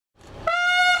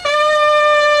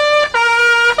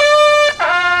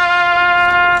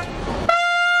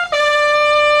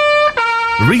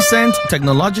Recent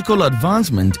technological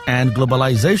advancement and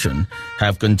globalization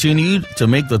have continued to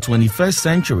make the 21st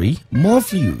century more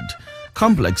fluid,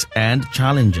 complex, and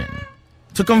challenging.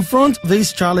 To confront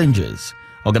these challenges,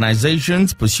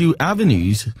 organizations pursue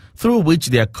avenues through which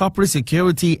their corporate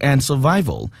security and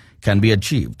survival can be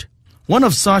achieved. One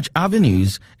of such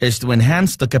avenues is to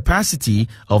enhance the capacity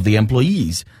of the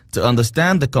employees to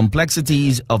understand the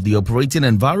complexities of the operating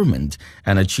environment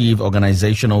and achieve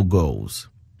organizational goals.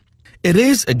 It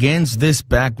is against this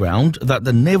background that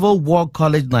the Naval War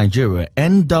College Nigeria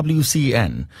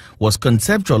 (NWCN) was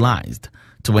conceptualized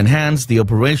to enhance the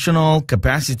operational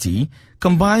capacity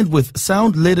combined with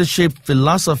sound leadership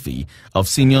philosophy of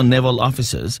senior naval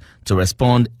officers to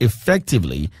respond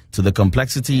effectively to the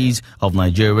complexities of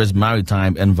Nigeria's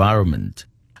maritime environment.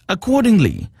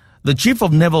 Accordingly, the Chief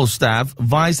of Naval Staff,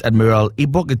 Vice Admiral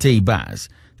Ibokete Ibas,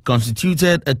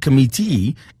 constituted a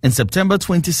committee in September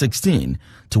 2016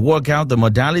 to work out the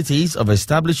modalities of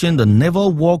establishing the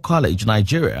Naval War College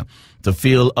Nigeria to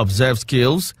fill observed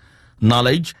skills,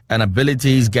 knowledge, and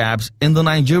abilities gaps in the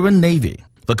Nigerian Navy.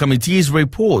 The committee's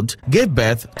report gave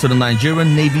birth to the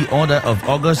Nigerian Navy Order of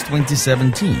August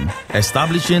 2017,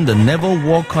 establishing the Naval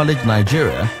War College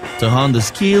Nigeria to hone the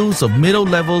skills of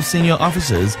middle-level senior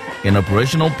officers in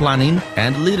operational planning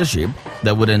and leadership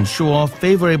that would ensure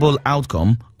favorable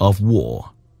outcome of war.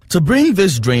 To bring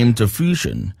this dream to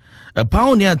fruition, a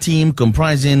pioneer team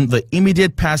comprising the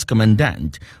immediate past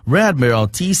commandant, Rear Admiral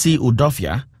T.C.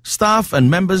 Udofia, staff and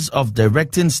members of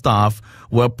directing staff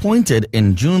were appointed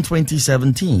in June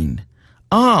 2017,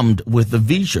 armed with the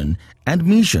vision and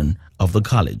mission of the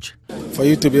college. For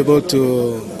you to be able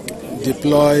to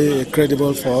deploy a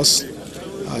credible force,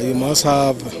 you must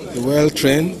have a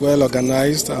well-trained,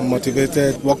 well-organized and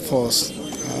motivated workforce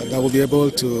that will be able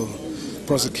to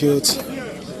prosecute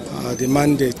the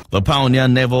mandate. The Pioneer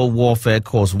Naval Warfare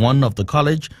Course 1 of the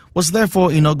college was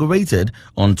therefore inaugurated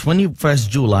on 21st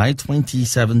July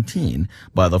 2017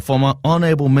 by the former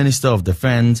Honorable Minister of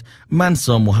Defense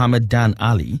Mansur Muhammad Dan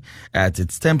Ali at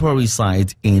its temporary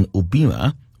site in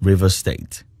Ubima, Rivers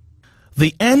State.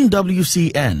 The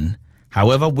NWCN,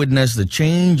 however, witnessed a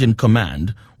change in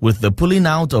command with the pulling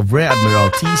out of Rear Admiral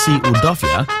T.C.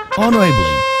 Udofia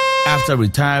honorably after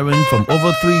retiring from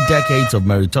over 3 decades of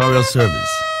meritorious service.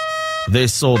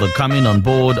 This saw the coming on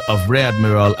board of Rear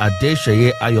Admiral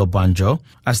Adesheye Ayobanjo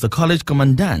as the college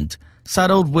commandant,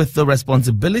 saddled with the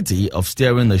responsibility of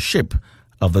steering the ship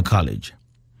of the college.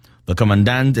 The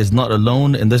commandant is not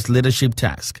alone in this leadership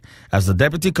task, as the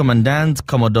deputy commandant,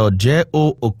 Commodore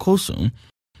J.O. Okosun,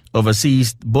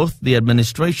 oversees both the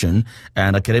administration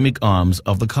and academic arms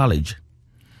of the college.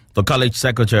 The college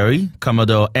secretary,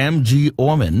 Commodore M.G.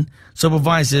 Orman,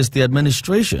 supervises the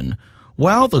administration,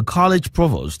 while the college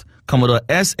provost, Commodore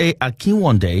S.A.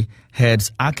 Akinwande,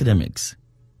 heads academics.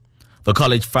 The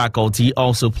college faculty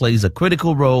also plays a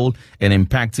critical role in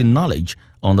impacting knowledge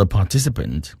on the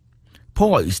participant.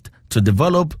 Poised to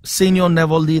develop senior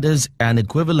naval leaders and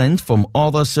equivalent from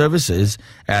other services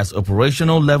as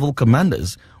operational level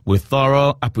commanders with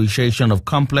thorough appreciation of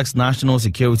complex national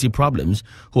security problems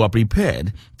who are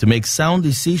prepared to make sound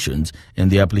decisions in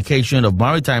the application of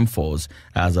maritime force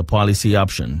as a policy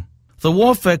option. The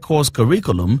warfare course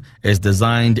curriculum is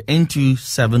designed into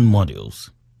 7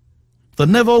 modules. The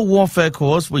Naval Warfare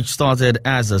course, which started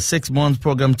as a 6-month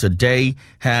program today,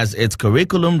 has its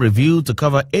curriculum reviewed to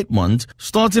cover 8 months,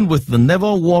 starting with the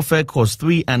Naval Warfare Course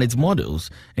 3, and its modules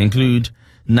include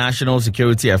National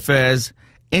Security Affairs,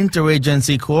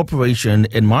 Interagency Cooperation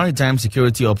in Maritime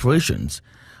Security Operations,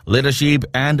 Leadership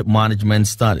and Management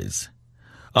Studies.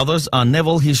 Others are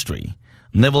Naval History,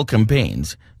 Naval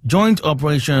Campaigns, Joint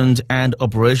Operations, and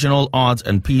Operational Arts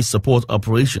and Peace Support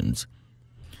Operations.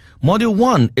 Module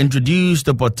 1 introduced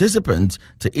the participants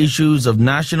to issues of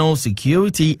national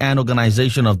security and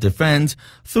organization of defense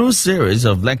through a series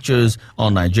of lectures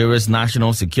on Nigeria's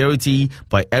national security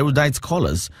by erudite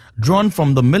scholars drawn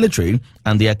from the military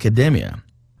and the academia.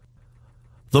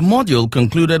 The module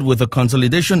concluded with a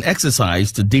consolidation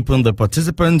exercise to deepen the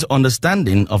participants'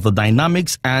 understanding of the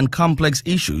dynamics and complex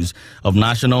issues of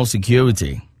national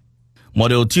security.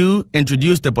 Module 2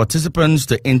 introduced the participants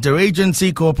to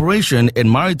interagency cooperation in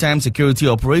maritime security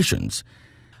operations.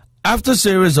 After a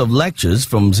series of lectures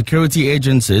from security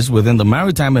agencies within the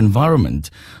maritime environment,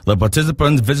 the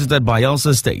participants visited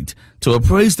Bayelsa State to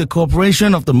appraise the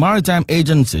cooperation of the maritime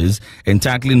agencies in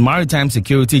tackling maritime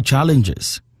security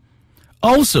challenges.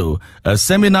 Also, a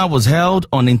seminar was held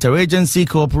on interagency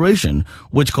cooperation,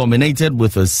 which culminated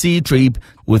with a sea trip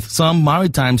with some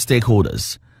maritime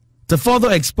stakeholders. To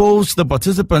further expose the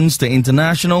participants to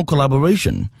international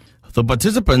collaboration, the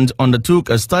participants undertook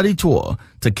a study tour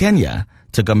to Kenya,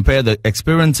 to compare the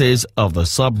experiences of the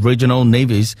sub-regional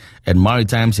navies and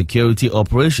maritime security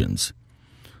operations.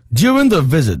 During the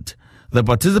visit, the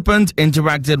participants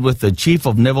interacted with the Chief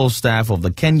of Naval Staff of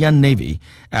the Kenyan Navy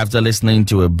after listening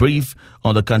to a brief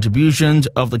on the contributions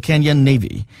of the Kenyan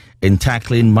Navy in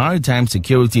tackling maritime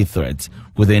security threats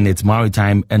within its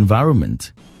maritime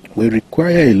environment. We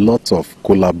require a lot of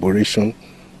collaboration,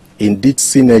 indeed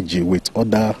synergy with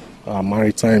other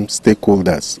maritime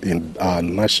stakeholders in our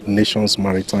nation's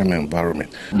maritime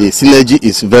environment. The synergy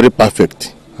is very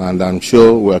perfect, and I'm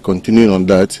sure we are continuing on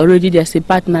that. Already there's a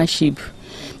partnership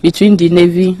between the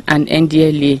Navy and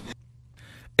NDLA.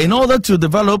 In order to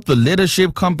develop the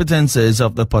leadership competences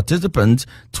of the participants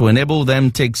to enable them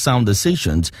take sound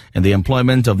decisions in the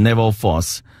employment of naval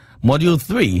force, Module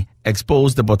 3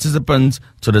 exposed the participants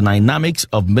to the dynamics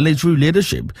of military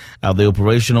leadership at the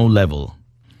operational level.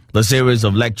 The series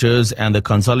of lectures and the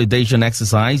consolidation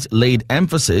exercise laid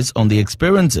emphasis on the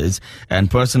experiences and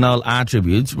personal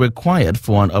attributes required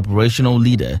for an operational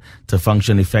leader to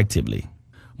function effectively.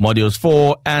 Modules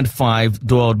 4 and 5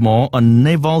 dwelled more on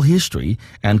naval history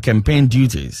and campaign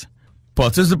duties.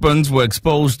 Participants were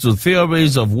exposed to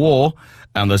theories of war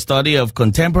and the study of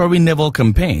contemporary naval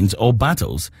campaigns or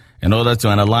battles in order to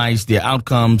analyze their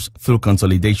outcomes through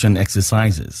consolidation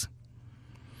exercises.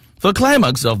 The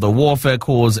climax of the warfare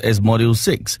course is Module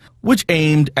 6, which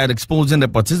aimed at exposing the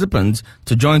participants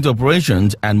to joint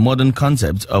operations and modern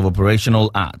concepts of operational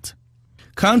art.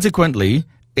 Consequently,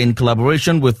 in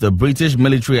collaboration with the British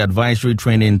Military Advisory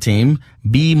Training Team,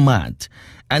 BMAT,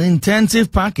 an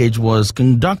intensive package was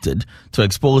conducted to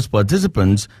expose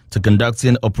participants to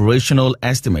conducting operational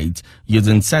estimates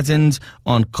using settings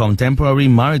on contemporary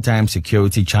maritime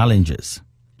security challenges.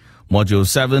 Module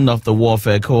 7 of the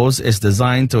warfare course is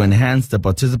designed to enhance the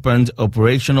participants'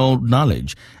 operational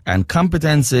knowledge and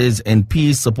competencies in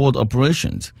peace support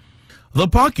operations. The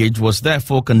package was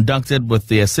therefore conducted with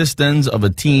the assistance of a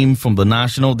team from the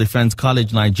National Defense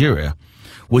College, Nigeria,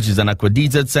 which is an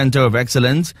accredited center of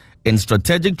excellence in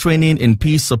strategic training in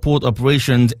peace support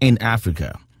operations in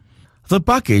Africa. The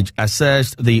package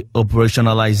assessed the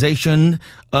operationalization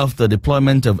of the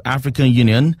deployment of African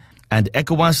Union and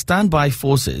ECOWAS standby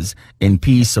forces in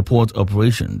peace support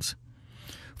operations.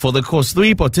 For the Course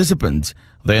 3 participants,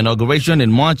 the inauguration in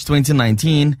March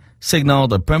 2019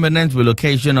 signaled the permanent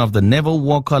relocation of the Naval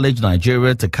War College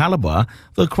Nigeria to Calabar,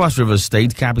 the Cross River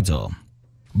State capital.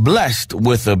 Blessed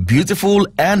with a beautiful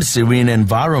and serene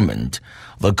environment,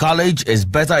 the college is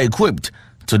better equipped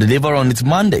to deliver on its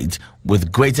mandate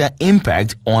with greater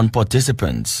impact on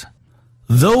participants.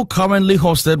 Though currently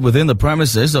hosted within the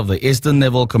premises of the Eastern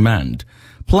Naval Command,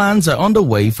 plans are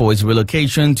underway for its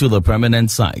relocation to the permanent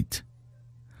site.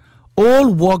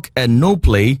 All work and no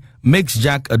play makes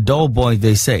Jack a dull boy,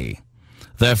 they say.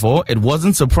 Therefore, it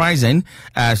wasn't surprising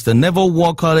as the Naval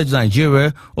War College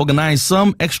Nigeria organized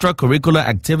some extracurricular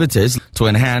activities to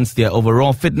enhance their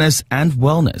overall fitness and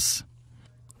wellness.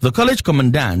 The college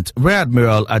commandant, Rear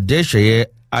Admiral Adesheye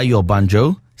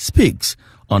Ayobanjo, speaks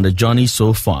on the journey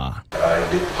so far.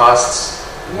 In the past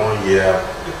 1 year,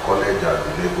 the college has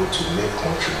been able to make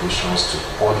contributions to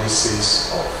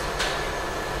policies of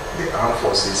the armed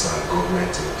forces and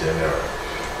government in general.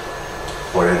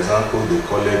 For example, the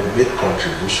college made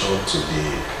contribution to the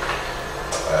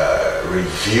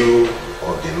review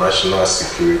of the national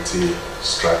security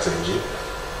strategy.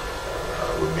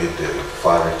 We made a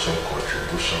far-reaching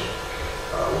contribution.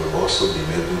 We've also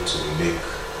been able to make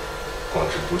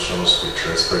contributions with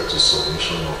respect to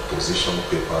submission of position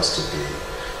papers to the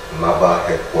Naval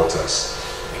headquarters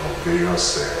on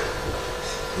various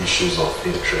issues of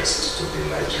interest to the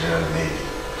Nigerian Navy.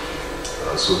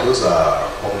 So those are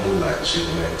humble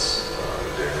achievements.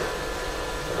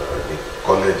 The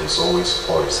college is always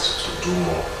poised to do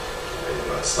more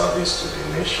in service to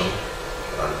the nation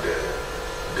and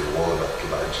the world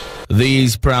at large.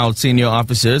 These proud senior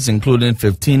officers, including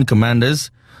 15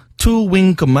 commanders, 2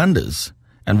 wing commanders,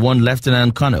 and 1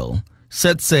 lieutenant colonel,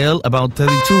 set sail about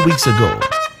 32 weeks ago.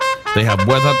 They have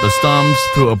weathered the storms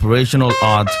through operational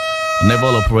art,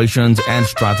 naval operations and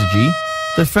strategy,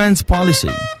 defense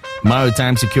policy,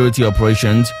 maritime security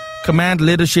operations, command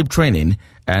leadership training,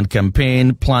 and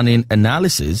campaign planning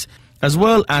analysis, as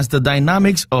well as the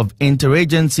dynamics of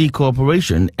interagency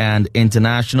cooperation and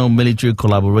international military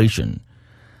collaboration.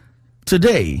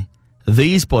 Today,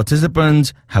 these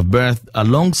participants have berthed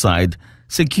alongside,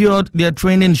 secured their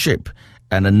training ship,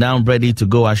 and are now ready to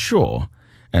go ashore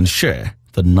and share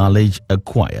the knowledge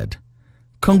acquired.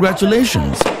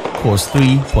 Congratulations, Course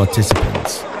 3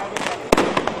 participants.